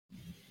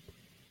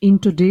In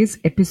today's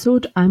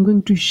episode, I'm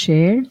going to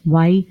share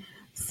why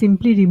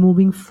simply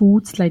removing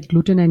foods like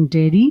gluten and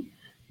dairy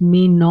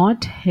may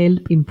not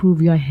help improve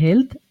your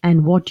health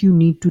and what you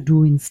need to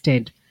do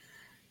instead.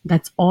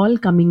 That's all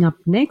coming up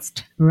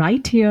next,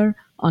 right here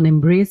on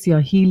Embrace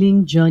Your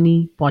Healing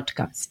Journey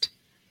podcast.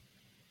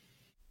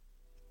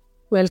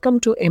 Welcome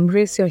to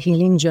Embrace Your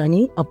Healing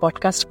Journey, a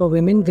podcast for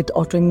women with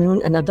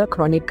autoimmune and other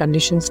chronic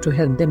conditions to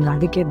help them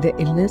navigate their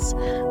illness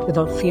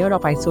without fear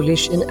of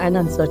isolation and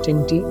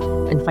uncertainty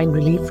and find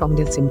relief from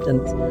their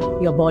symptoms.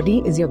 Your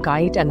body is your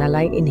guide and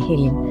ally in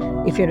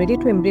healing. If you're ready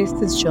to embrace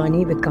this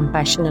journey with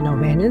compassion and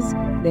awareness,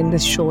 then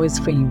this show is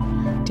for you.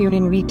 Tune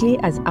in weekly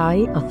as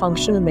I, a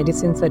functional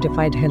medicine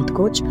certified health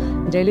coach,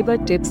 deliver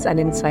tips and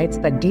insights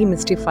that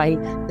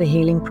demystify the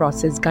healing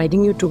process,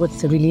 guiding you towards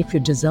the relief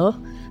you deserve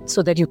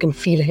so that you can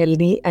feel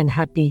healthy and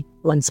happy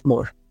once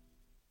more.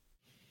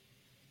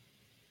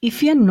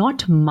 If you're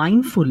not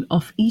mindful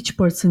of each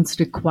person's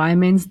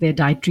requirements, their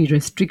dietary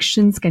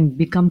restrictions can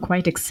become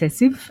quite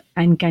excessive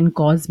and can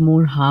cause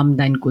more harm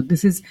than good.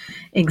 This is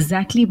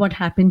exactly what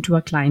happened to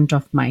a client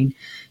of mine.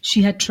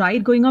 She had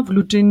tried going off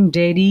gluten,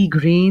 dairy,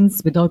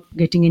 grains without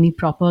getting any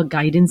proper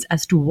guidance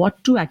as to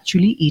what to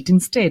actually eat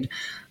instead.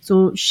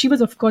 So she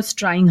was, of course,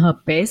 trying her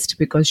best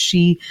because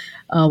she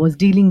was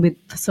dealing with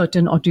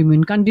certain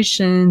autoimmune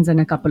conditions and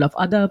a couple of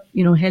other,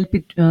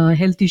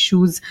 health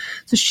issues.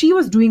 So she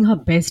was doing her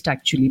best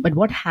actually. But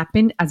what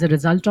happened as a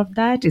result of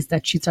that is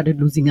that she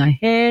started losing her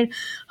hair,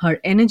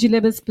 her energy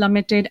levels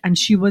plummeted, and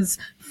she was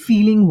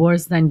feeling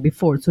worse than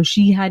before. So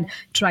she had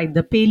tried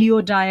the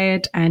paleo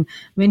diet, and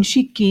when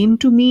she came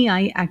to me,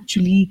 I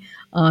actually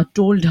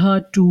told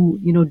her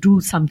to do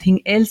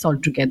something else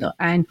altogether.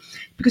 And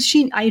because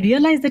I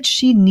realized that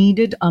she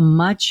needed a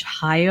much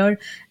higher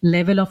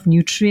level of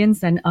nutrients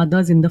than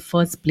others in the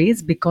first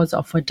place because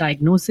of her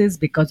diagnosis,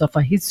 because of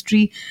her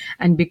history,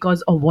 and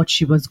because of what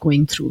she was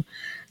going through.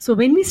 So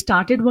when we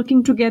started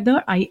working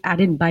together, I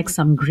added back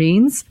some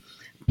grains,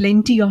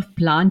 plenty of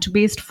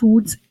plant-based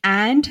foods,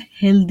 and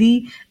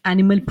healthy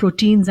animal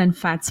proteins and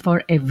fats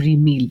for every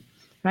meal.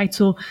 Right.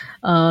 So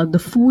the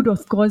food,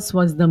 of course,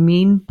 was the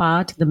main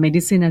part, the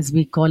medicine as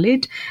we call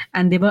it.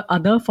 And there were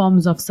other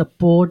forms of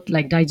support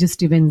like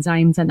digestive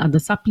enzymes and other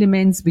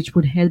supplements which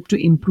would help to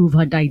improve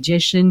her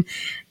digestion,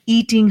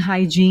 eating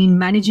hygiene,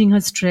 managing her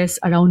stress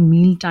around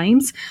meal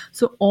times.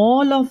 So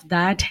all of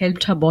that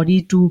helped her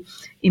body to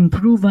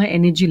improve her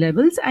energy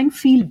levels and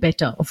feel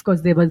better. Of course,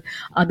 there were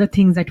other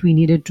things that we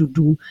needed to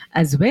do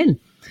as well.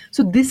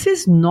 So this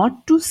is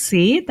not to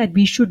say that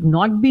we should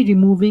not be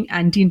removing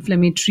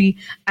inflammatory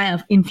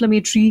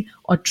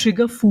or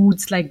trigger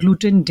foods like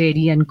gluten,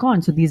 dairy, and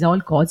corn. So these all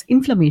cause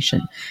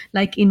inflammation.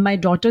 Like in my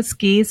daughter's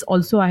case,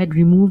 also I had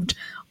removed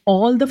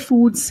all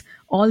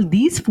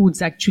these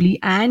foods actually,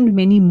 and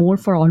many more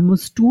for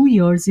almost 2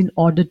 years in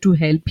order to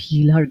help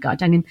heal her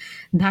gut. And in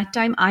that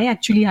time, I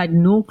actually had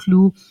no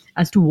clue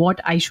as to what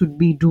I should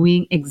be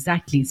doing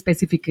exactly,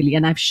 specifically.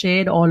 And I've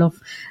shared all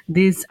of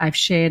this. I've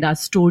shared our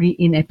story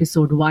in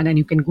episode 1, and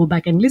you can go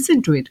back and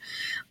listen to it.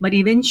 But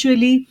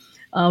eventually,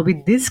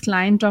 with this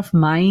client of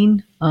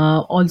mine,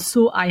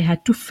 also I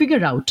had to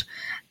figure out.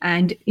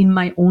 And in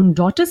my own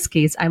daughter's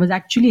case, I was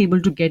actually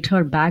able to get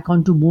her back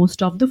onto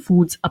most of the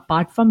foods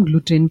apart from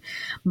gluten.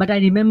 But I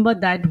remember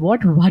that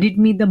what worried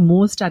me the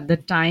most at the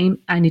time,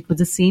 and it was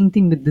the same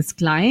thing with this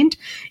client,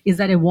 is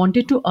that I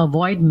wanted to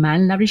avoid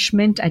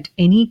malnourishment at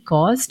any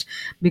cost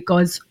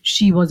because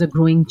she was a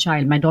growing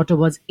child. My daughter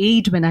was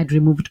 8 when I'd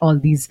removed all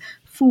these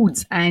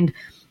foods. And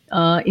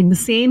in the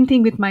same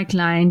thing with my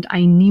client,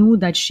 I knew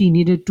that she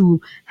needed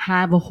to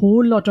have a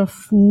whole lot of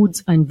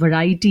foods and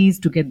varieties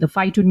to get the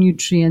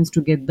phytonutrients,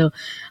 to get the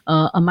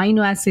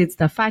amino acids,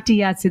 the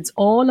fatty acids,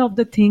 all of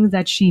the things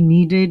that she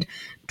needed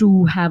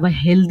to have a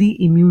healthy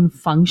immune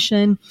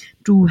function,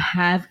 to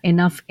have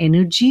enough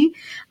energy,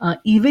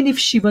 even if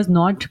she was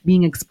not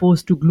being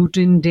exposed to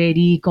gluten,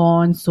 dairy,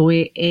 corn,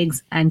 soy,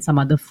 eggs, and some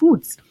other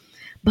foods.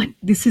 But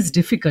this is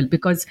difficult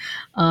because,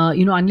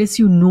 unless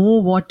you know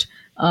what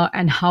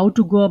and how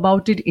to go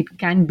about it, it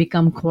can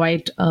become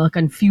quite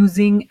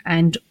confusing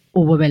and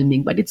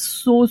overwhelming. But it's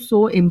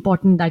so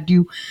important that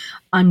you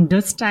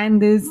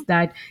understand this,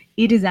 that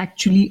it is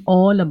actually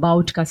all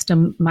about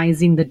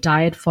customizing the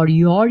diet for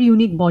your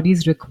unique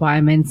body's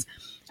requirements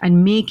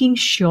and making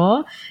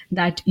sure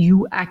that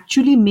you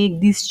actually make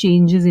these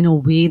changes in a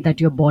way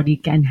that your body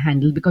can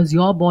handle, because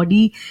your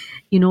body,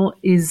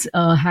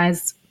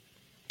 has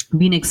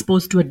been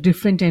exposed to a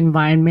different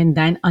environment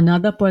than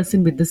another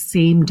person with the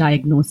same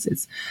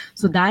diagnosis.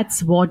 So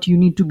that's what you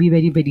need to be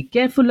very, very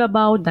careful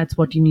about. That's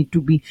what you need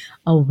to be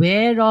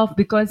aware of,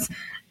 because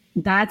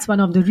that's one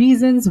of the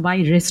reasons why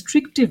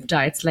restrictive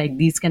diets like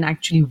these can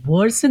actually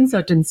worsen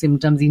certain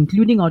symptoms,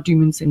 including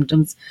autoimmune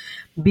symptoms,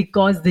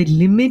 because they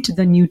limit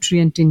the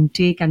nutrient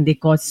intake and they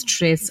cause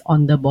stress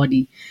on the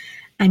body.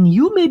 And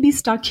you may be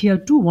stuck here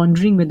too,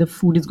 wondering whether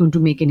food is going to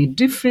make any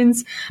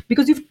difference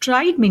because you've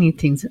tried many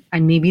things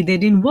and maybe they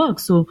didn't work.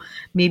 So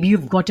maybe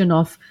you've gone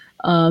off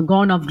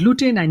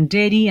gluten and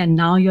dairy, and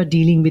now you're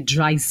dealing with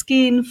dry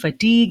skin,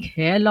 fatigue,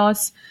 hair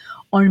loss.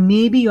 Or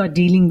maybe you're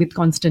dealing with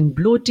constant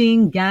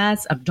bloating,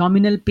 gas,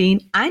 abdominal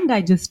pain, and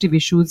digestive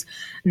issues,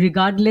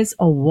 regardless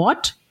of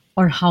what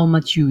or how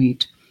much you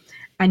eat.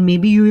 And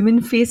maybe you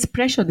even face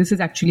pressure. This is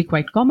actually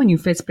quite common. You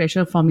face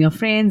pressure from your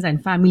friends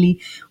and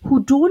family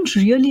who don't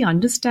really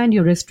understand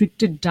your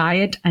restricted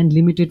diet and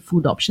limited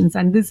food options.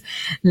 And this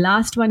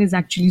last one is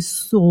actually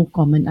so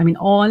common. I mean,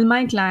 all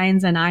my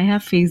clients and I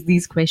have faced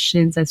these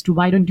questions as to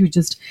why don't you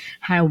just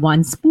have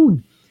one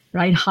spoon,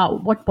 right?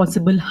 What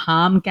possible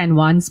harm can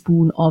one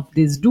spoon of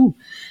this do?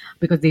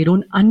 Because they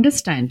don't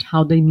understand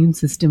how the immune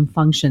system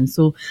functions.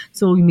 So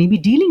you may be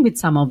dealing with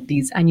some of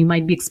these, and you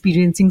might be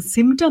experiencing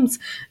symptoms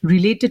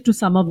related to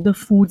some of the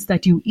foods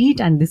that you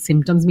eat, and the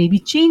symptoms may be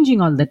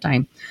changing all the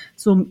time.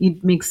 So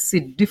it makes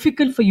it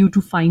difficult for you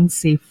to find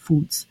safe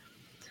foods.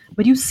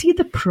 But you see,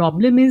 the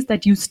problem is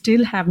that you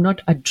still have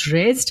not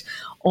addressed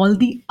all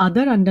the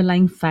other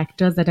underlying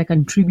factors that are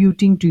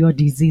contributing to your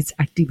disease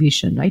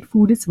activation, right?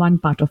 Food is one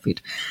part of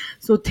it.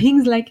 So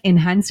things like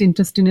enhanced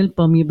intestinal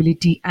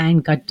permeability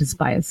and gut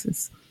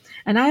dysbiosis.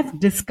 And I've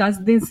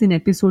discussed this in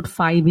episode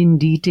 5 in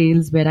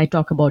details, where I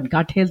talk about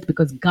gut health,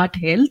 because gut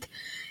health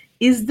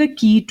is the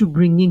key to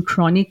bringing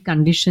chronic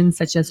conditions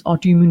such as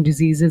autoimmune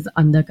diseases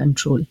under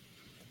control.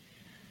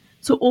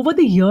 So, over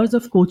the years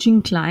of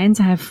coaching clients,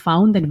 I have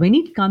found that when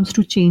it comes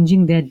to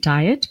changing their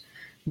diet,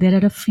 there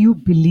are a few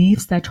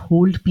beliefs that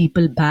hold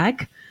people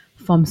back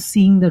from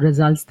seeing the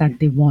results that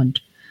they want.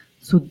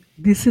 So,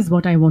 this is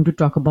what I want to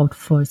talk about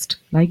first.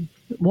 Like,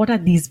 what are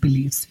these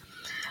beliefs?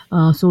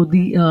 So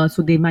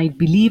they might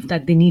believe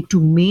that they need to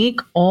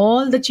make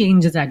all the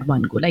changes at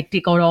one go, like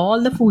take out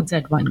all the foods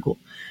at one go,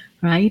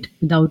 right?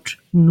 Without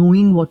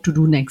knowing what to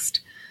do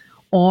next.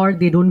 Or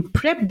they don't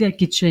prep their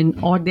kitchen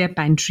or their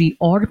pantry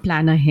or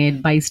plan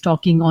ahead by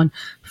stocking on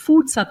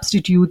food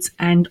substitutes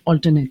and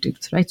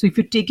alternatives, right? So if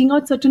you're taking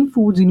out certain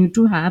foods, you need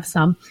to have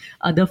some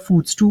other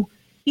foods to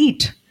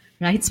eat,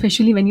 right?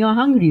 Especially when you're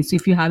hungry. So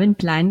if you haven't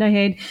planned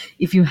ahead,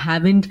 if you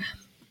haven't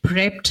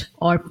prepped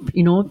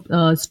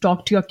or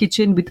stocked your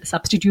kitchen with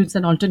substitutes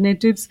and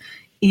alternatives,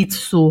 it's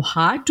so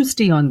hard to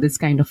stay on this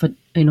kind of a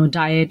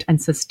diet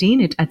and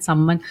sustain it. As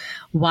someone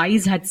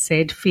wise had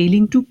said,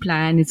 failing to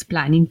plan is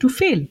planning to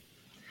fail.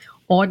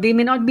 Or they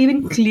may not be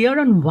even clear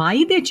on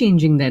why they're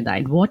changing their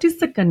diet. What is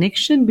the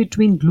connection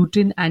between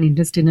gluten and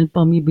intestinal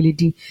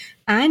permeability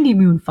and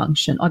immune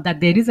function, or that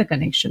there is a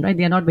connection, right?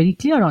 They are not very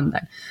clear on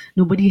that.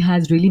 Nobody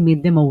has really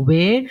made them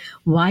aware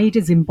why it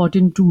is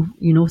important to,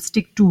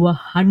 stick to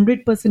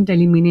 100%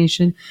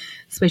 elimination,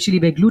 especially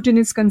where gluten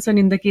is concerned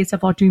in the case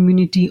of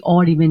autoimmunity,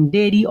 or even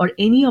dairy or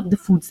any of the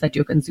foods that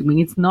you're consuming.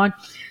 It's not,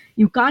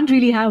 you can't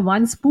really have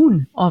one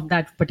spoon of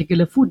that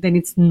particular food, then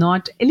it's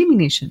not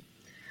elimination.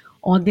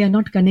 Or they are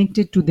not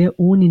connected to their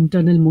own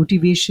internal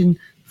motivation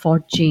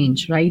for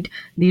change, right?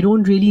 They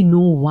don't really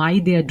know why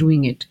they are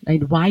doing it,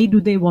 right? Why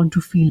do they want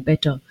to feel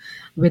better?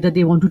 Whether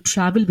they want to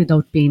travel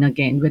without pain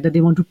again, whether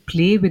they want to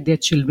play with their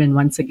children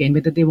once again,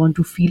 whether they want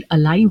to feel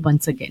alive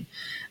once again,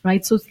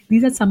 right? So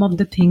these are some of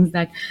the things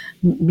that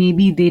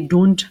maybe they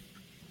don't,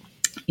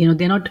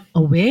 they're not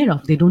aware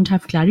of, they don't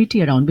have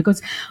clarity around.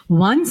 Because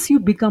once you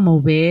become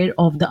aware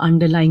of the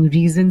underlying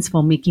reasons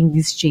for making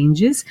these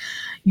changes,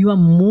 you are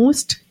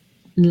most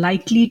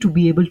likely to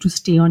be able to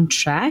stay on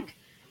track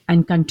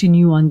and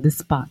continue on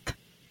this path,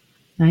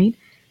 right?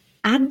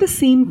 At the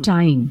same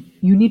time,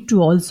 you need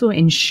to also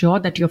ensure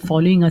that you're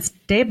following a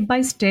step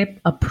by step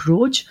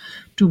approach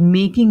to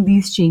making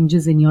these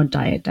changes in your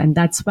diet. And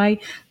that's why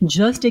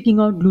just taking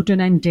out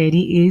gluten and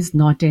dairy is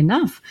not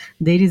enough.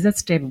 There is a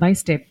step by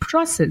step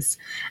process.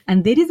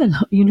 And there is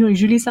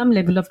usually some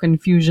level of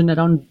confusion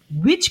around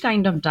which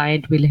kind of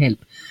diet will help,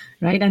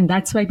 right? And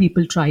that's why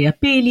people try a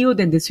paleo,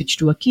 then they switch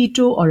to a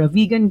keto or a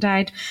vegan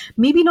diet,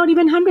 maybe not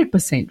even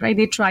 100%, right?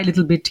 They try a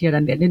little bit here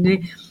and there.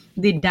 Then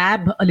they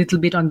dab a little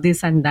bit on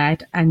this and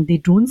that, and they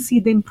don't see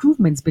the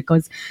improvements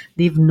because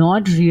they've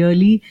not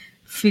really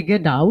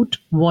figured out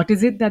what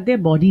is it that their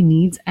body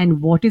needs,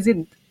 and what is it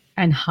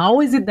and how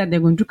is it that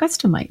they're going to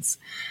customize.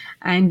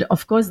 And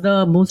of course,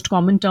 the most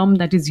common term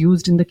that is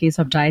used in the case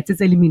of diets is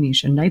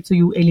elimination, right? So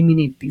you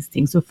eliminate these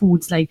things. So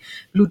foods like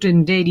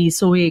gluten, dairy,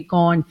 soy,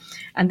 corn,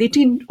 and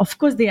of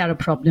course, they are a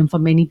problem for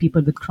many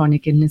people with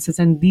chronic illnesses.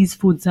 And these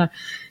foods are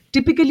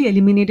typically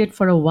eliminated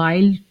for a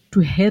while to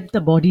help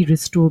the body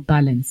restore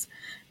balance,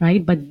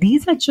 right? But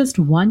these are just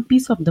one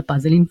piece of the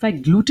puzzle. In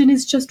fact, gluten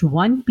is just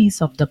one piece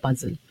of the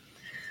puzzle.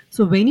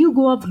 So when you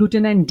go off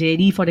gluten and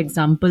dairy, for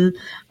example,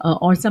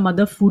 or some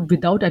other food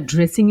without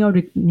addressing your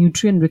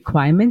nutrient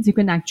requirements, you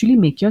can actually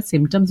make your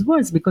symptoms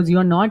worse, because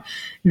you're not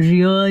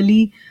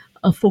really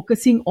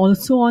focusing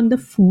also on the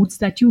foods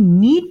that you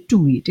need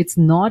to eat. It's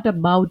not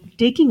about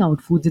taking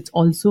out foods.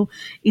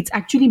 It's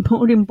actually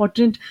more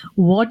important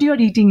what you're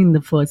eating in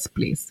the first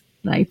place,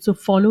 right? So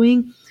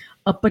following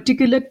a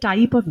particular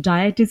type of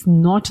diet is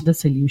not the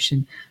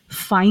solution.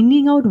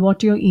 Finding out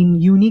what your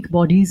unique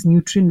body's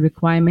nutrient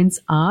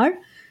requirements are,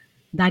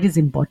 that is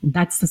important.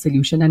 That's the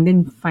solution. And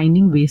then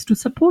finding ways to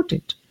support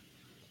it.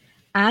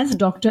 As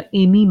Dr.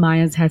 Amy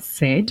Myers has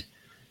said,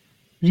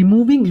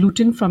 Removing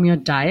gluten from your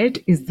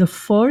diet is the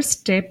first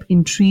step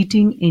in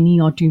treating any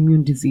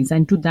autoimmune disease.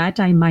 And to that,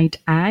 I might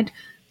add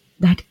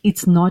that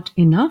it's not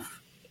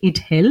enough. It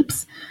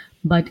helps,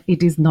 but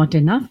it is not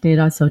enough. There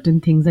are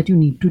certain things that you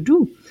need to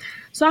do.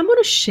 So, I'm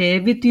going to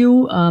share with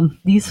you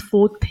these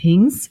four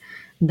things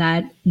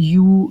that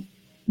you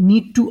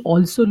need to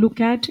also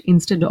look at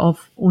instead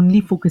of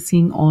only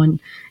focusing on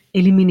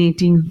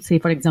eliminating, say,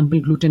 for example,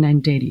 gluten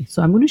and dairy.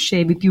 So, I'm going to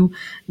share with you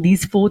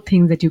these four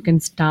things that you can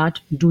start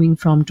doing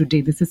from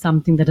today. This is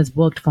something that has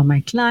worked for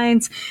my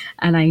clients,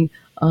 and I,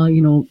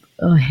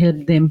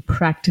 help them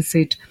practice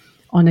it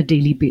on a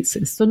daily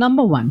basis. So,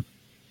 number one,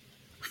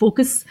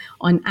 focus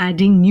on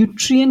adding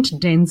nutrient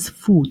dense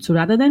food. So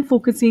rather than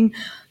focusing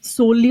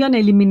solely on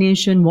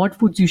elimination, what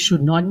foods you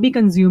should not be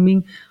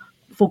consuming,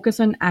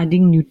 focus on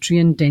adding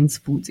nutrient dense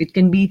foods. It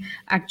can be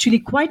actually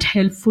quite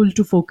helpful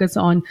to focus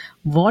on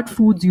what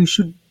foods you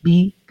should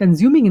be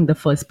consuming in the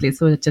first place,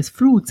 so such as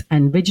fruits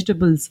and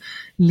vegetables,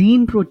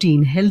 lean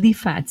protein, healthy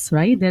fats,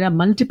 right? There are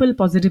multiple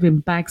positive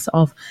impacts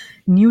of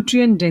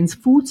nutrient dense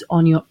foods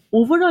on your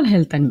overall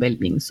health and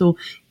well-being. So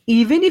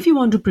even if you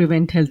want to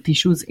prevent health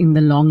issues in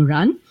the long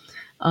run,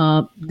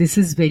 this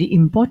is very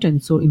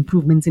important. So,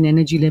 improvements in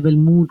energy level,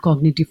 mood,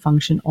 cognitive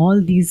function, all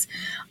these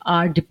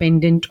are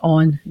dependent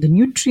on the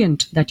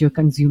nutrient that you're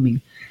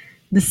consuming.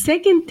 The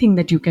second thing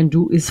that you can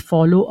do is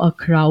follow a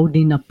crowd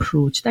in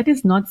approach. That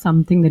is not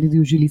something that is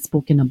usually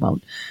spoken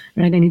about,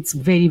 right? And it's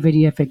very,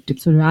 very effective.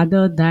 So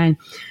rather than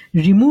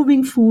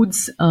removing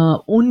foods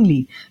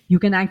only, you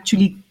can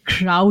actually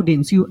crowd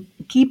in. So you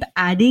keep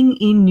adding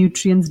in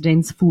nutrients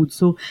dense food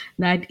so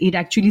that it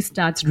actually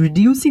starts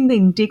reducing the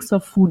intakes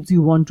of foods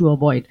you want to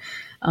avoid.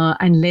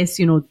 And less,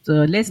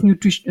 the less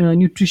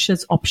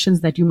nutritious options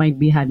that you might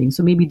be having.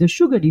 So maybe the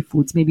sugary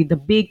foods, maybe the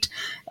baked,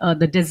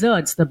 the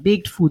desserts, the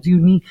baked foods.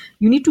 You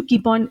need to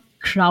keep on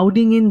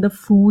crowding in the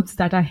foods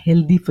that are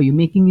healthy for you,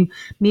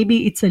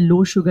 maybe it's a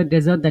low sugar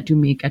dessert that you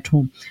make at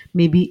home,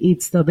 maybe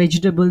it's the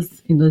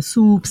vegetables in the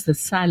soups, the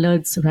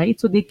salads, right?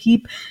 So they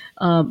keep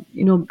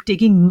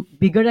taking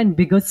bigger and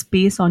bigger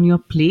space on your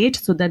plate,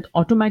 so that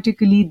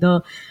automatically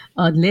the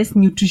less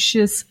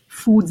nutritious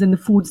foods and the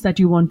foods that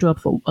you want to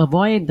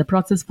avoid, the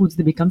processed foods,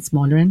 they become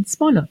smaller and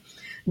smaller.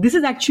 This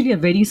is actually a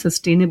very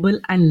sustainable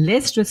and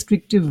less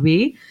restrictive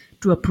way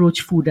to approach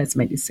food as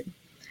medicine.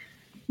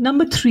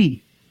 Number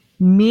three,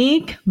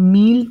 make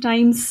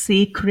mealtime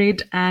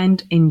sacred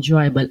and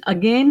enjoyable.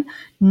 Again,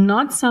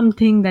 not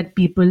something that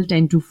people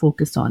tend to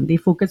focus on. They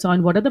focus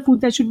on what are the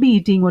foods I should be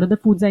eating, what are the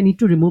foods I need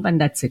to remove, and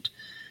that's it,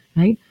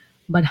 right?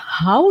 But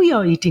how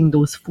you're eating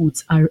those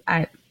foods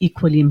are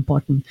equally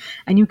important.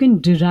 And you can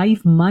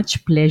derive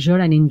much pleasure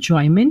and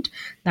enjoyment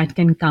that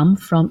can come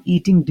from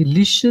eating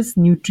delicious,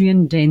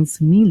 nutrient dense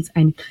meals.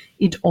 And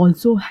it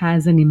also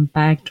has an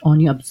impact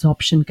on your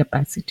absorption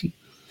capacity.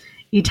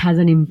 It has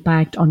an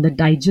impact on the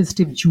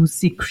digestive juice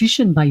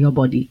secretion by your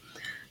body,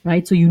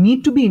 right? So you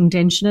need to be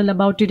intentional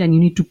about it, and you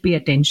need to pay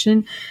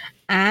attention,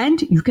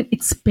 and you can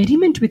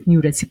experiment with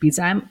new recipes.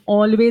 I'm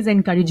always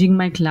encouraging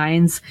my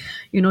clients,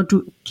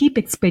 to keep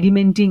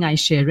experimenting. I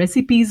share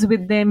recipes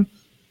with them.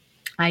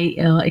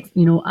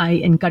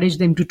 I encourage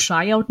them to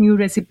try out new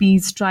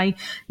recipes, try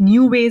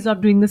new ways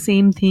of doing the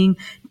same thing,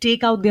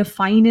 take out their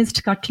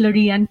finest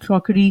cutlery and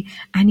crockery,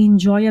 and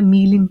enjoy a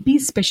meal in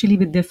peace, especially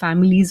with their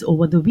families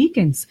over the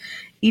weekends.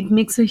 It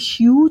makes a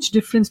huge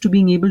difference to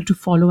being able to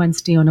follow and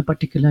stay on a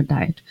particular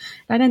diet.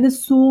 Right? And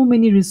there's so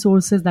many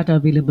resources that are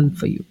available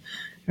for you.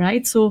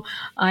 Right? So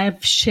I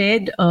have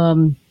shared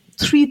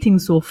three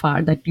things so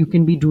far that you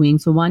can be doing.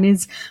 So one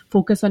is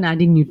focus on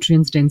adding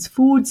nutrients dense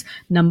foods.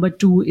 Number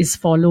two is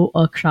follow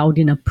a crowd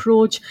in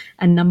approach.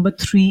 And number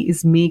three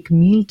is make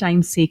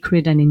mealtime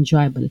sacred and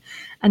enjoyable.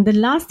 And the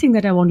last thing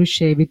that I want to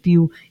share with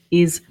you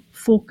is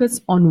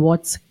focus on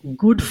what's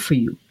good for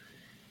you.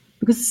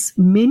 Because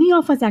many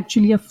of us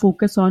actually are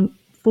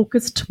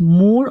focused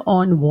more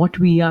on what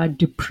we are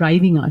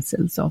depriving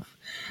ourselves of.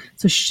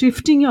 So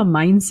shifting your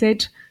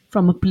mindset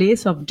from a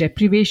place of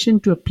deprivation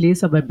to a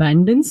place of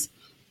abundance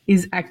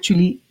is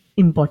actually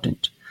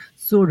important.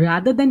 So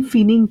rather than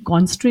feeling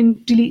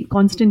constantly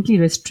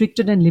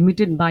restricted and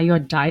limited by your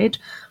diet,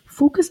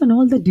 focus on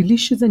all the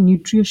delicious and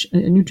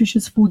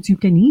nutritious foods you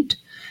can eat,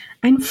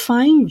 and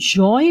find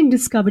joy in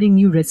discovering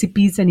new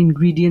recipes and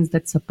ingredients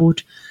that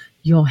support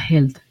your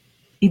health.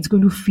 It's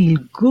going to feel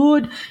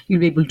good.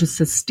 You'll be able to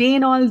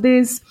sustain all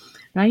this,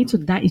 right? So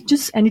that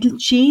it'll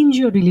change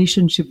your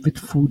relationship with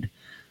food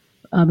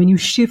when you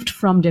shift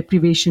from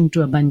deprivation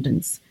to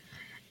abundance.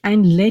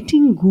 And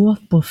letting go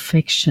of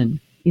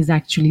perfection is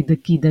actually the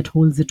key that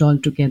holds it all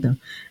together.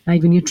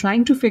 Right? When you're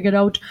trying to figure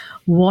out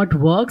what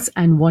works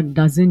and what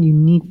doesn't, you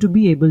need to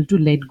be able to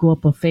let go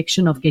of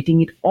perfection, of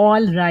getting it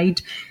all right,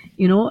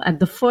 at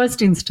the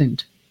first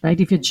instant.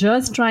 Right? If you're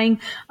just trying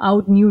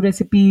out new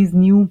recipes,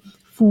 new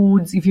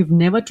foods, if you've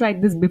never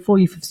tried this before,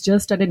 if you've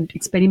just started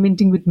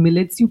experimenting with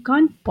millets, you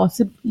can't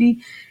possibly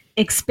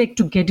expect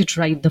to get it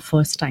right the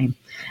first time.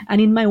 And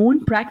in my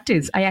own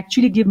practice, I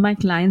actually give my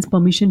clients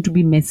permission to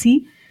be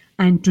messy.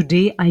 And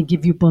today I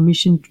give you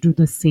permission to do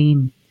the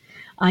same.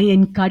 I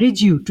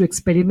encourage you to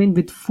experiment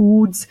with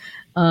foods,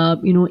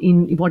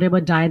 in whatever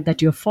diet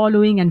that you're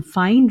following, and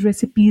find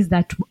recipes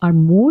that are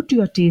more to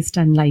your taste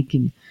and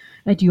liking.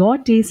 That your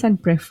taste and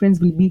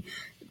preferences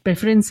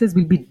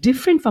will be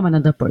different from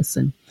another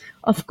person.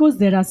 Of course,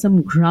 there are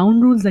some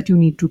ground rules that you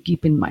need to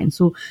keep in mind.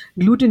 So,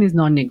 gluten is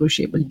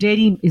non-negotiable,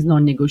 dairy is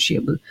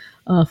non-negotiable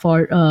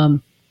for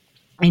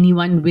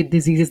anyone with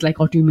diseases like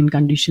autoimmune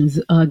conditions,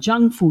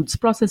 junk foods,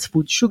 processed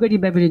foods, sugary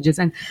beverages,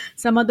 and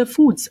some other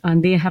foods,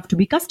 and they have to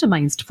be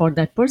customized for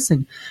that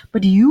person.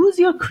 But use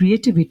your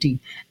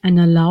creativity and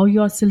allow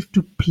yourself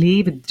to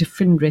play with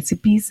different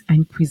recipes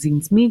and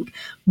cuisines. Make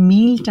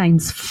meal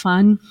times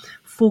fun.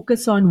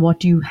 Focus on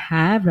what you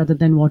have rather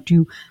than what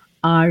you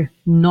are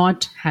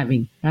not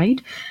having,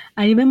 right?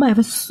 I remember I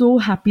was so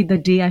happy the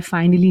day I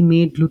finally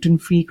made gluten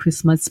free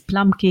Christmas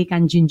plum cake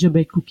and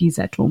gingerbread cookies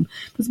at home.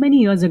 It was many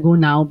years ago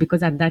now,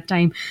 because at that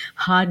time,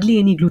 hardly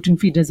any gluten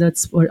free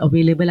desserts were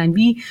available. And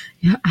we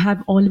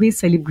have always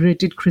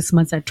celebrated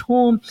Christmas at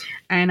home.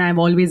 And I've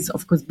always,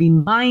 of course,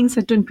 been buying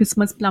certain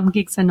Christmas plum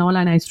cakes and all.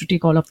 And I used to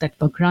take all of that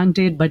for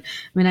granted. But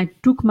when I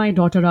took my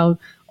daughter out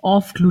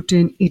of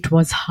gluten, it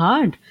was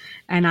hard,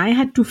 and I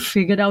had to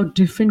figure out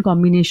different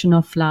combination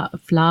of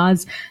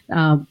flours,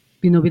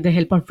 with the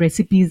help of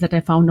recipes that I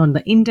found on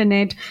the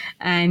internet.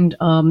 And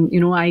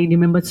I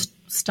remember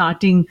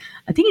starting,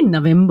 I think in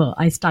November,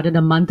 I started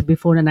a month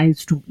before, and I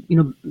used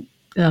to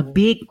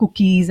bake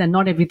cookies, and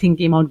not everything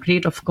came out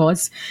great, of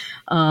course,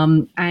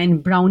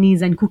 and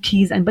brownies and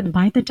cookies. And but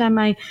by the time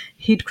I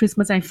hit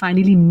Christmas, I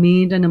finally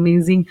made an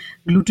amazing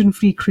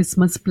gluten-free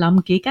Christmas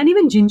plum cake, and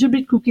even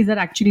gingerbread cookies that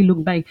actually look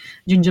like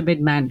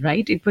gingerbread man,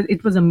 right?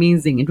 It was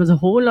amazing. It was a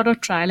whole lot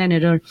of trial and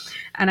error,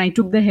 and I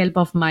took the help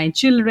of my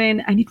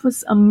children, and it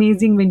was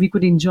amazing when we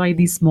could enjoy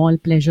these small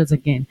pleasures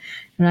again,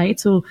 right?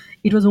 So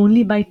it was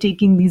only by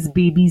taking these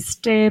baby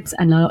steps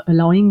and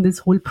allowing this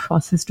whole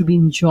process to be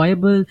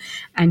enjoyable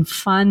and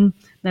fun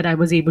that I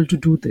was able to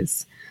do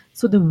this.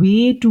 So the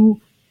way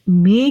to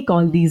make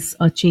all these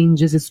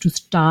changes is to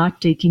start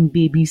taking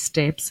baby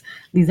steps.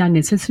 These are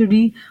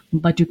necessary,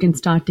 but you can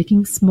start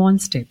taking small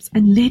steps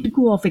and let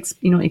go of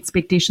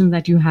expectations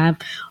that you have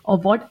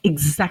of what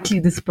exactly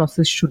this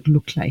process should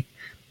look like,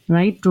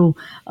 right? To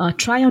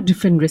try out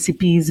different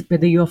recipes,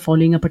 whether you're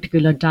following a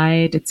particular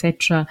diet,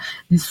 etc.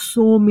 There's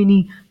so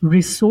many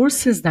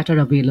resources that are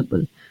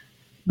available.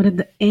 But at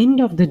the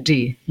end of the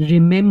day,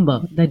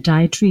 remember that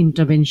dietary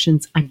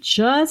interventions are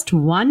just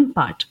one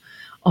part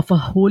of a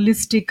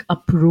holistic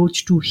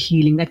approach to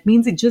healing. That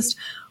means it's just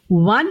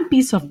one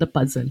piece of the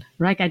puzzle,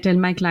 right? I tell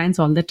my clients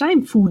all the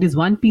time, food is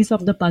one piece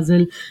of the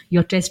puzzle,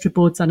 your test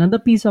reports another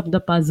piece of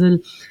the puzzle,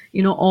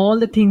 all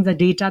the things, the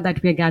data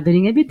that we are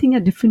gathering, everything are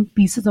different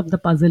pieces of the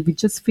puzzle which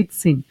just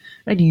fits in,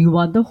 right? You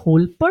are the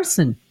whole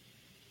person.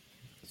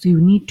 So you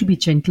need to be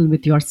gentle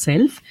with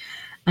yourself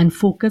and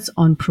focus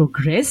on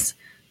progress,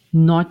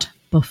 not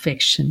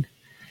perfection.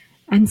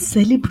 And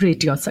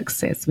celebrate your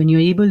success. When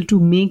you're able to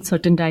make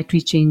certain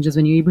dietary changes,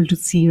 when you're able to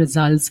see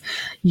results,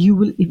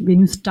 when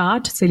you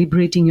start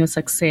celebrating your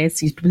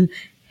success, it will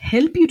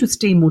help you to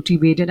stay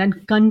motivated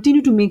and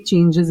continue to make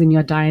changes in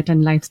your diet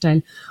and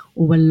lifestyle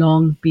over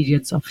long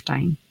periods of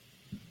time.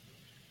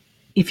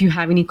 If you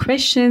have any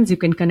questions, you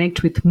can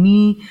connect with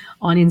me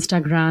on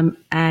Instagram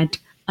at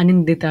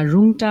Anindita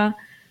Rungta.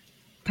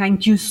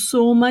 Thank you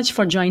so much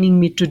for joining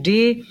me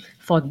today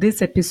for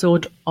this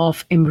episode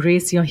of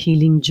Embrace Your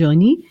Healing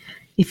Journey.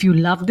 If you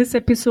love this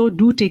episode,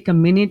 do take a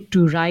minute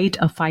to write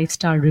a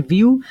 5-star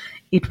review.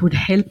 It would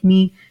help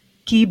me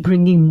keep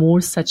bringing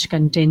more such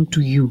content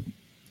to you.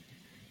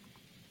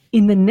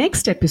 In the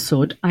next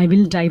episode, I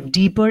will dive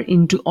deeper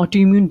into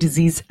autoimmune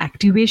disease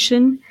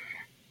activation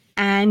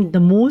and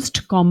the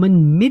most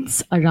common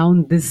myths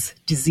around this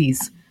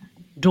disease.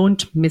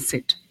 Don't miss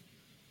it.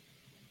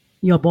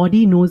 Your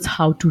body knows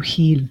how to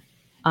heal.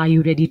 Are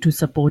you ready to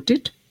support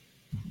it?